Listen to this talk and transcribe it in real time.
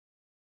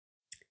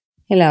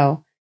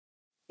Hello.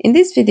 In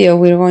this video,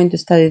 we're going to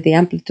study the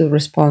amplitude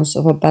response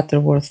of a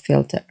Butterworth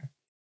filter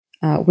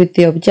with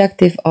the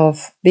objective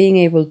of being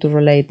able to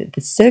relate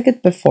the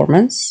circuit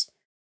performance,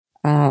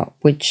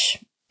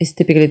 which is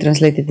typically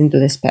translated into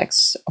the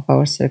specs of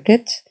our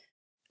circuit,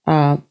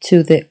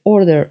 to the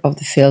order of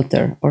the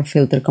filter or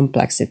filter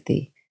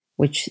complexity,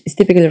 which is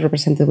typically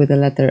represented with the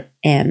letter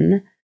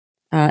N.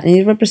 And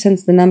it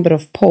represents the number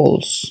of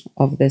poles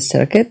of the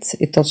circuit.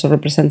 It also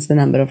represents the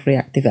number of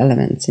reactive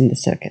elements in the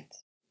circuit.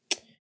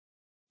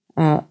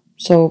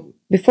 So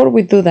before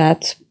we do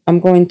that, I'm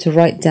going to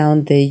write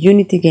down the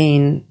unity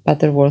gain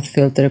Butterworth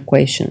filter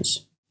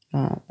equations.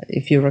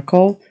 If you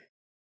recall,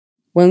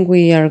 when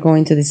we are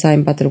going to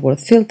design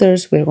Butterworth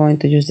filters, we're going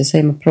to use the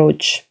same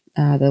approach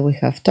that we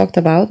have talked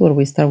about, where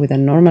we start with a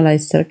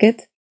normalized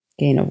circuit,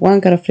 gain of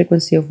 1, cutoff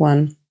frequency of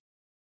 1,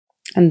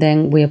 and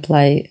then we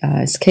apply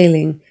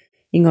scaling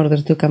in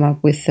order to come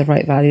up with the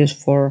right values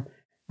for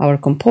our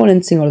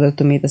components in order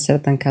to meet a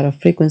certain cutoff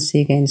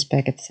frequency, gain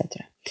spec,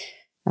 etc.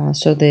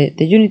 So the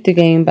unity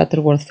gain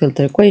Butterworth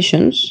filter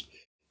equations,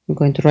 I'm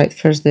going to write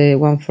first the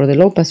one for the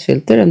low-pass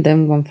filter and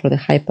then one for the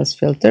high-pass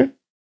filter.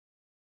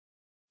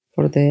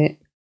 For the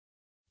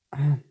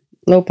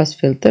low-pass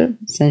filter,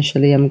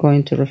 essentially I'm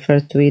going to refer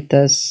to it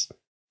as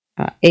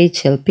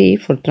HLP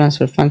for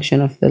transfer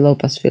function of the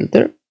low-pass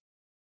filter.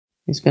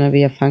 It's going to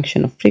be a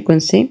function of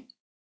frequency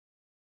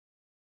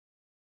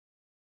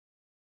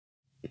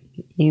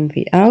in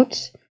V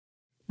out,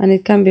 and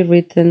it can be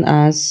written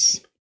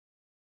as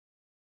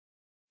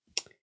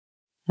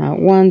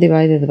 1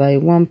 divided by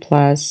 1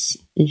 plus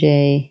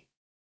J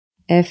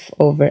F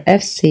over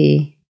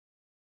Fc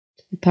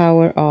to the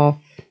power of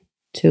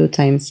 2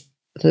 times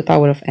to the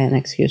power of n,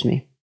 excuse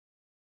me.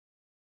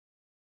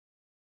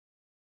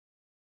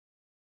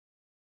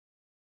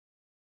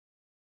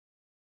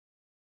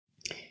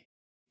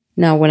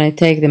 Now when I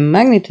take the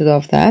magnitude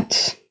of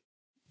that,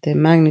 the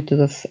magnitude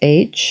of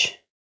H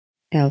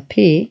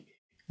LP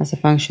as a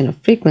function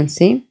of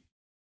frequency,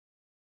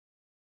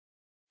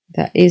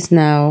 that is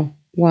now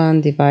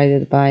 1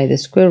 divided by the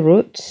square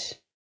root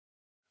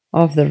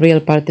of the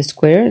real part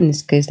squared. In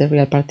this case, the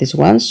real part is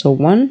 1, so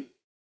 1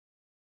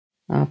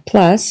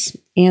 plus,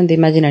 and the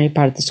imaginary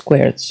part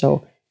squared,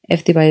 so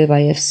f divided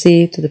by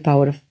fc to the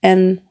power of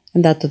n,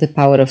 and that to the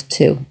power of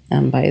 2.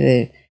 And by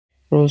the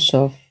rules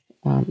of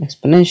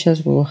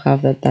exponentials, we will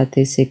have that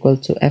is equal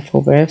to f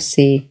over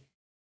fc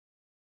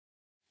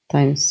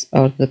times,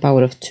 or to the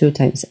power of 2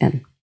 times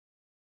n.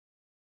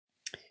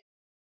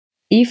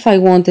 If I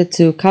wanted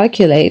to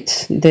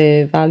calculate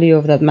the value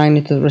of that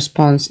magnitude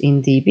response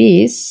in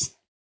dBs,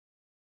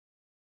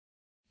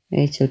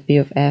 HLP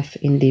of f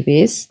in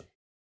dBs,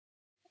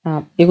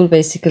 it will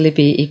basically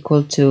be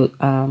equal to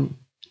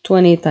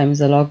 20 times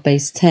the log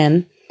base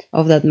 10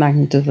 of that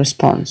magnitude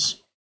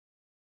response.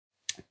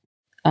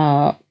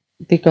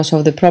 Because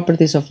of the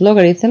properties of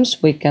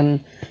logarithms, we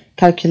can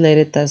calculate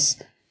it as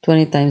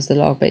 20 times the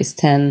log base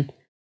 10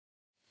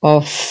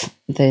 of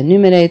the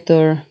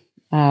numerator,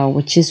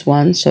 which is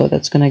 1, so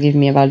that's going to give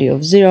me a value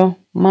of 0,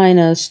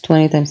 minus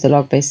 20 times the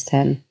log base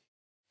 10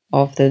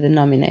 of the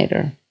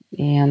denominator.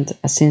 And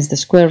since the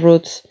square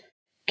root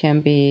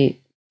can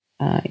be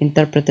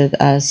interpreted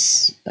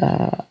as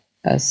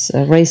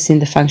raising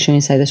the function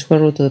inside the square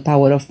root to the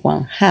power of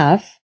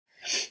 1/2,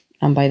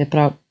 and by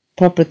the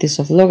properties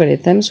of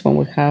logarithms, when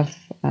we have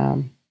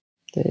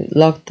the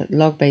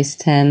log base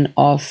 10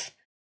 of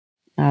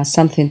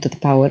something to the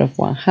power of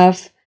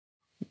 1/2,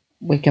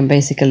 we can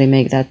basically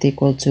make that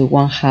equal to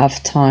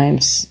 1/2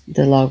 times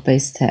the log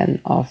base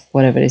 10 of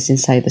whatever is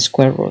inside the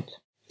square root.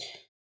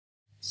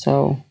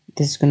 So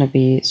this is going to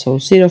be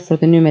 0 for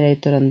the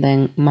numerator, and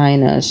then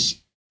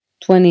minus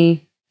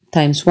 20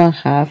 times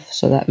 1/2,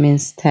 so that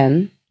means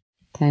 10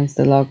 times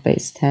the log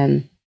base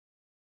 10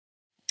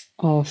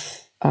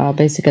 of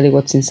basically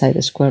what's inside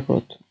the square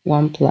root,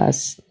 1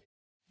 plus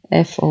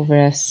f over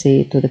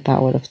fc to the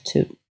power of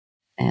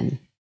 2n.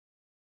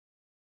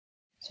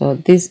 So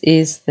this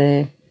is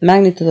the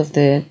magnitude of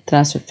the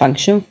transfer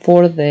function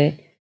for the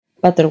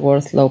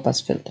Butterworth low-pass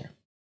filter.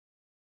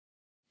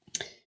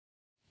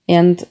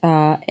 And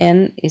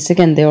n is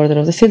again the order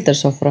of the filter,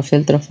 so for a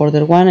filter of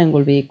order 1, n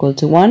will be equal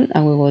to 1,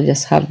 and we will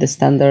just have the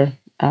standard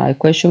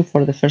equation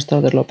for the first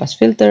order low-pass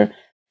filter.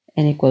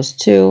 N equals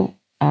 2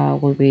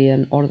 will be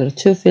an order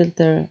 2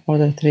 filter,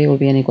 order 3 will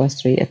be n equals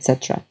 3,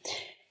 etc.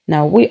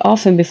 Now, we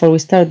often, before we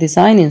start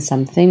designing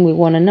something, we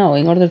want to know,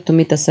 in order to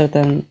meet a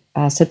certain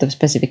set of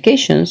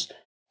specifications,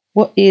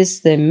 what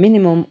is the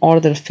minimum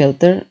order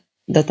filter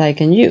that I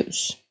can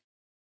use?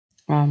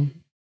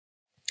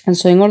 And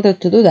so in order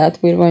to do that,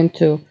 we're going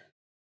to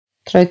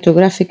try to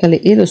graphically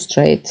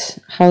illustrate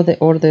how the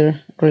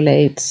order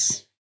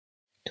relates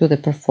to the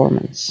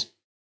performance.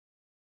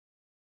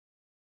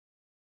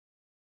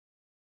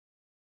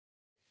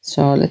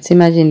 So let's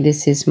imagine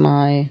this is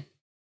my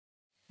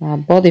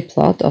body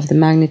plot of the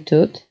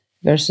magnitude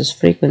versus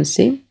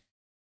frequency.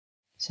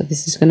 So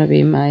this is going to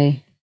be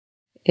my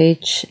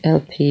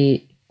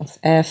HLP of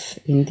f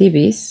in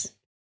dBs.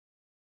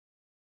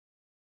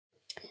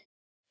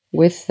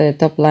 with the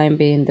top line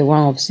being the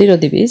one of 0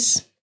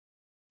 dBs.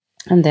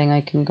 And then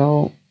I can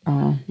go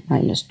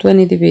minus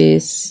 20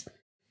 dBs,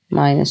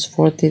 minus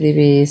 40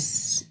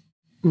 dBs,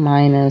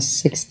 minus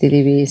 60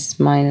 dBs,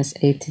 minus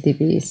 80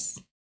 dBs,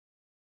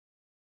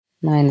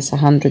 minus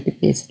 100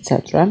 dBs,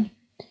 etc.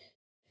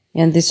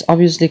 And this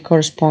obviously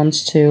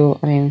corresponds to,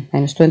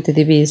 minus 20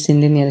 dBs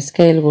in linear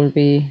scale will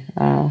be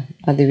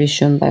a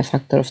division by a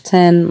factor of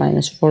 10,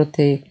 minus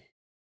 40,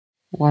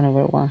 1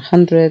 over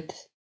 100,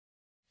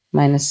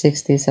 minus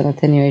 60 is an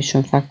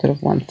attenuation factor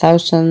of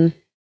 1000,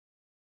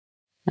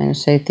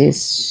 minus 80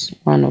 is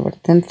 1 over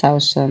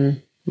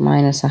 10,000,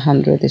 minus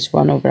 100 is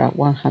 1 over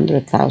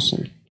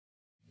 100,000.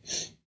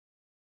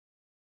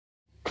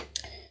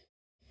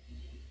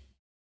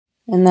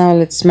 And now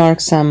let's mark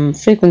some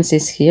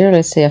frequencies here.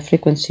 Let's say a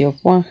frequency of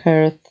 1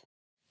 Hz,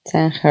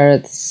 10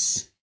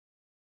 Hz,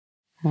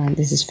 and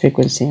this is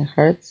frequency in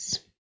Hertz,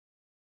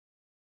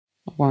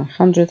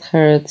 100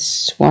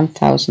 Hz,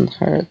 1000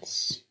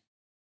 Hz,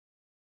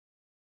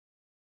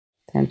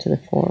 10 to the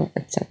 4,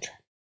 etc.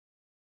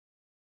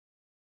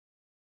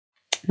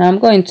 Now I'm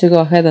going to go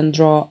ahead and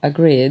draw a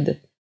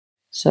grid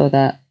so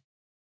that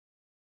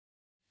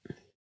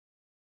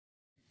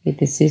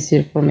it is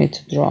easier for me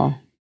to draw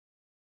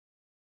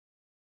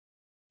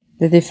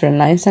the different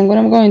lines. And what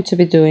I'm going to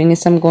be doing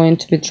is I'm going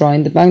to be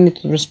drawing the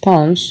magnitude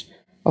response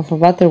of a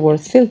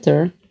Butterworth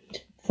filter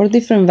for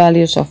different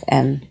values of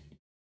n,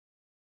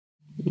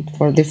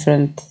 for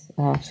different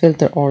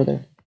filter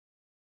order.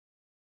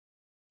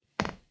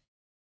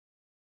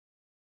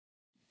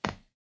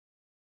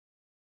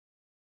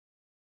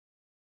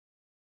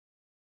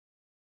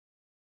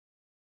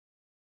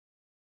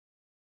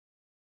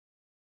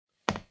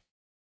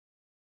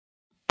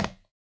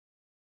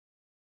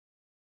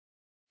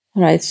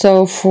 Alright,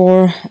 so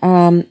for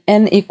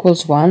n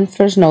equals 1,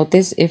 first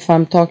notice if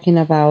I'm talking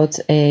about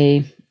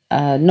a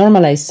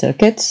normalized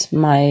circuit,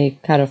 my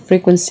cutoff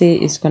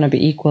frequency is going to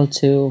be equal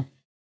to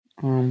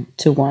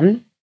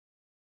 1.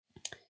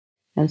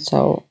 And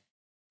so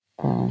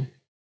I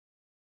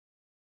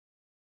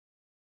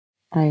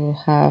will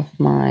have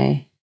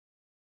my,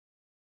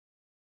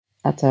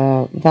 at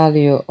a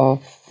value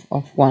of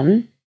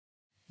 1,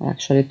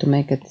 actually to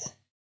make it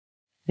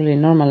really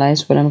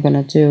normalized, what I'm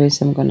going to do is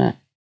I'm going to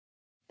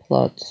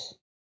plot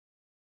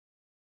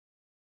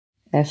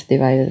f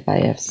divided by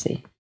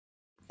fc.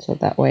 So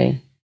that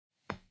way,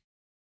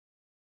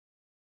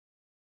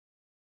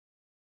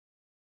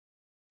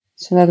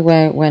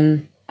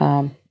 when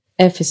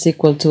f is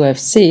equal to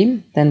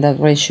fc, then that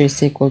ratio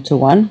is equal to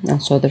 1,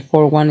 and so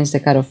therefore 1 is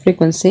the cutoff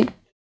frequency.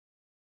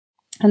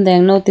 And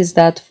then notice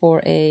that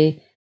for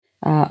an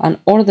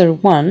order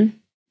 1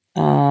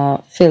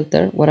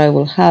 filter, what I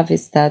will have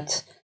is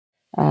that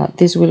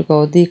this will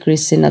go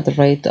decreasing at the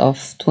rate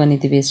of 20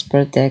 dBs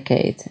per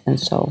decade. And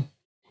so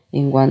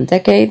in 1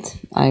 decade,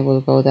 I will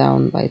go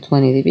down by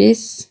 20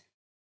 dBs.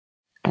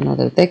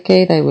 Another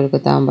decade, I will go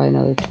down by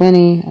another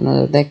 20.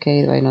 Another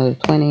decade by another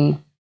 20,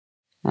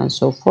 and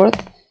so forth.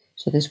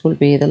 So this will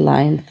be the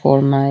line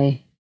for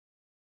my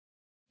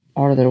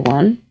order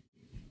 1.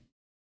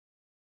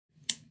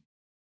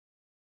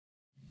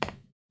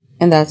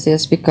 And that's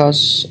just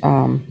because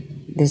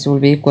this will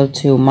be equal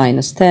to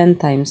minus 10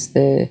 times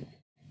the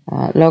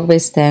log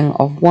base 10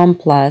 of 1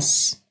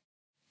 plus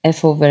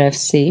f over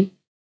fc.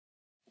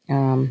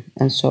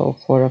 And so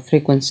for a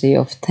frequency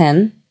of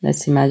 10,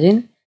 let's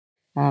imagine,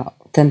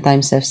 10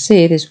 times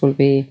fc, this will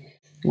be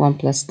 1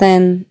 plus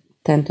 10,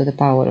 10 to the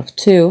power of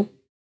 2.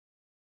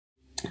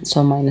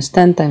 So minus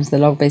 10 times the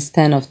log base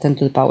 10 of 10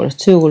 to the power of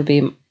 2 will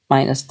be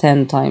minus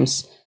 10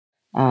 times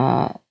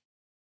the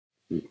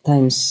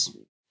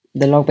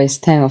log base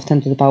 10 of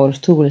 10 to the power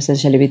of 2 will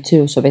essentially be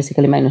 2, so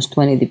basically minus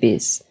 20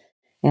 dBs,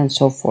 and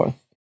so forth.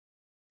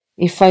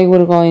 If I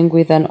were going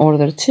with an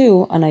order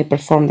 2 and I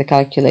perform the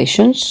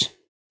calculations,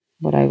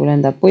 what I will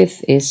end up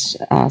with is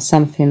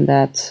something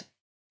that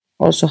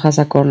also has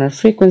a corner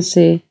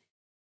frequency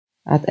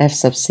at f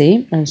sub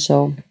c, and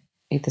so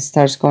it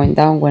starts going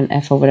down when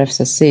f over f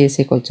sub c is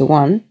equal to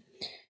 1.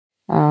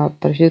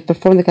 But if you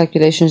perform the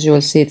calculations, you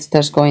will see it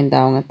starts going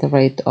down at the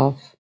rate of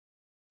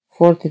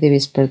 40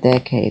 dBs per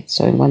decade.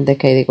 So in 1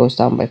 decade it goes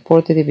down by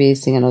 40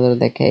 dBs, in another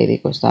decade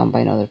it goes down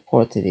by another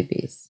 40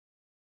 dBs.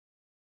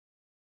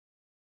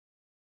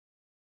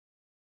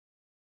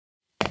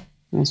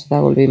 And so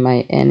that will be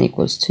my n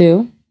equals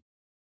 2.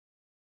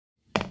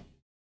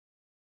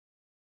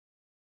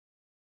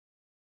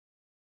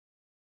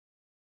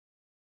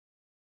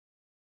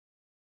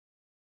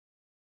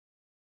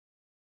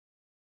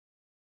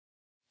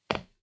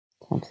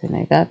 Something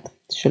like that.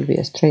 It should be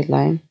a straight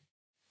line,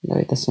 though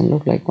it doesn't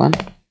look like one.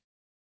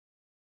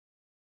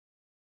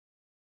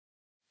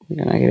 I'm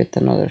gonna give it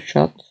another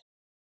shot.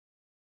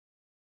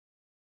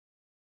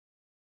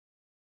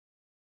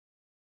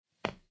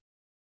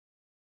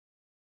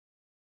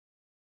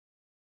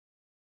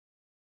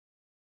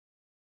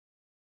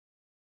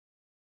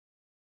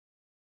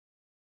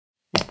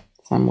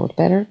 Somewhat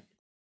better.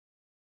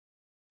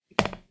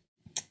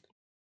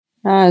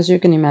 As you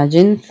can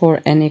imagine, for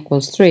n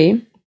equals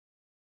 3,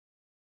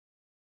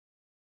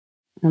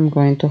 I'm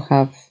going to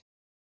have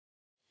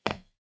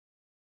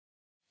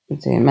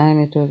the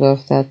magnitude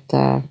of that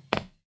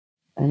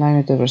the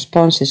magnitude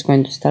response is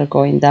going to start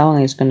going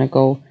down. It's going to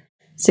go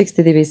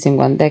 60 dBs in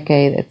 1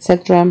 decade,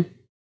 etc.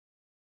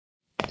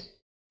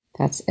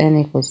 That's n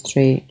equals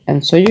 3.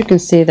 And so you can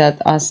see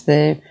that as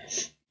the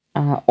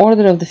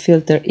order of the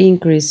filter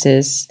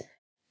increases,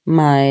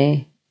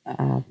 my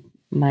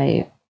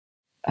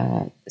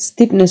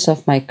steepness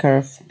of my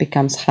curve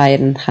becomes higher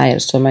and higher.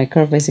 So my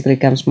curve basically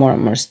becomes more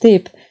and more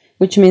steep,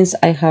 which means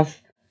I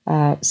have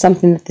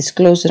something that is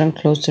closer and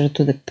closer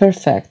to the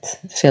perfect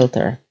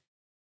filter.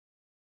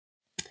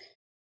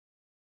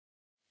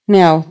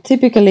 Now,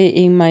 typically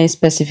in my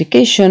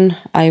specification,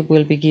 I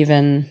will be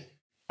given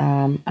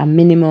a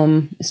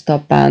minimum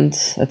stop band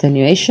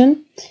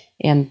attenuation.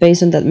 And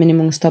based on that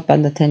minimum stop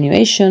band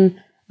attenuation,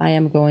 I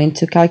am going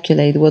to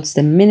calculate what's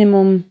the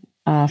minimum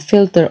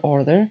filter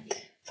order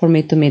for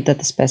me to meet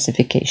that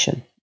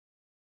specification.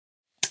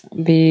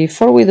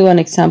 Before we do an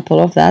example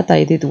of that,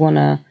 I did want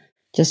to,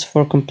 just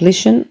for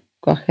completion,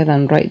 go ahead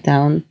and write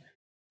down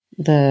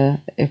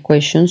the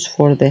equations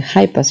for the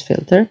high-pass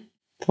filter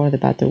for the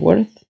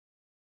Butterworth.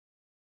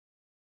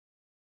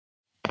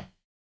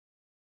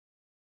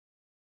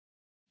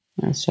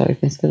 And so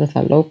if instead of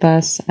a low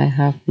pass, I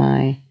have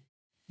my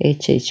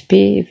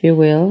HHP, if you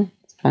will,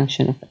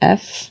 function of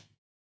F.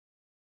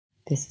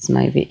 This is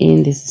my V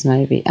in, this is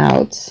my V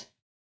out.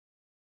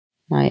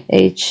 My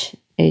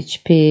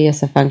HHP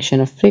as a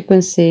function of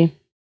frequency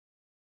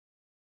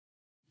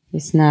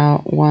is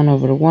now 1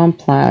 over 1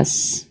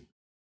 plus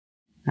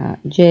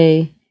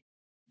J,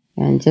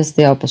 and just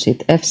the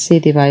opposite, FC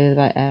divided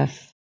by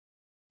F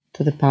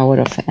to the power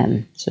of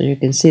N. So you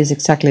can see it's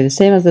exactly the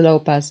same as the low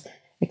pass,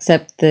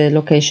 except the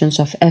locations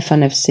of F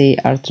and FC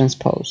are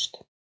transposed.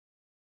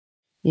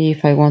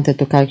 If I wanted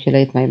to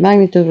calculate my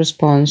magnitude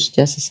response,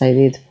 just as I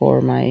did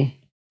for my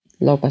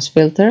low pass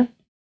filter,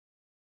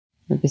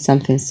 it would be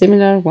something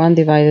similar, 1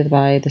 divided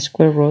by the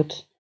square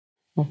root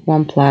of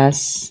 1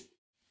 plus,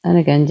 and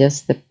again,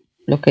 just the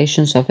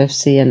locations of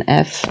FC and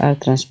F are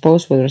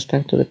transposed with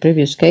respect to the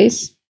previous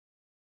case,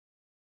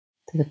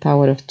 to the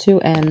power of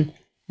 2n,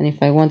 and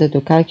if I wanted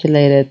to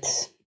calculate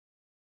it,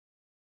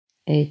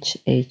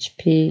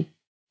 HHP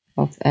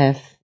of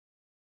F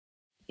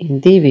in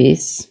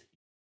dBs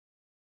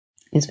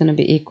is going to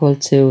be equal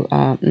to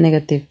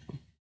negative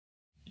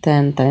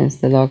 10 times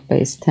the log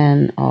base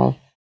 10 of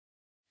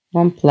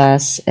 1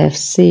 plus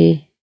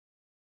FC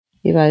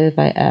divided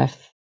by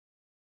F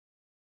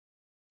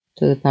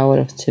to the power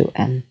of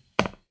 2n.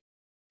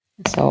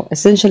 So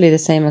essentially the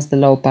same as the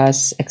low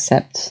pass,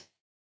 except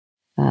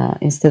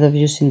instead of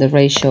using the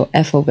ratio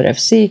F over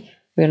FC,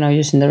 we're now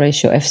using the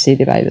ratio FC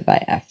divided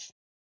by F.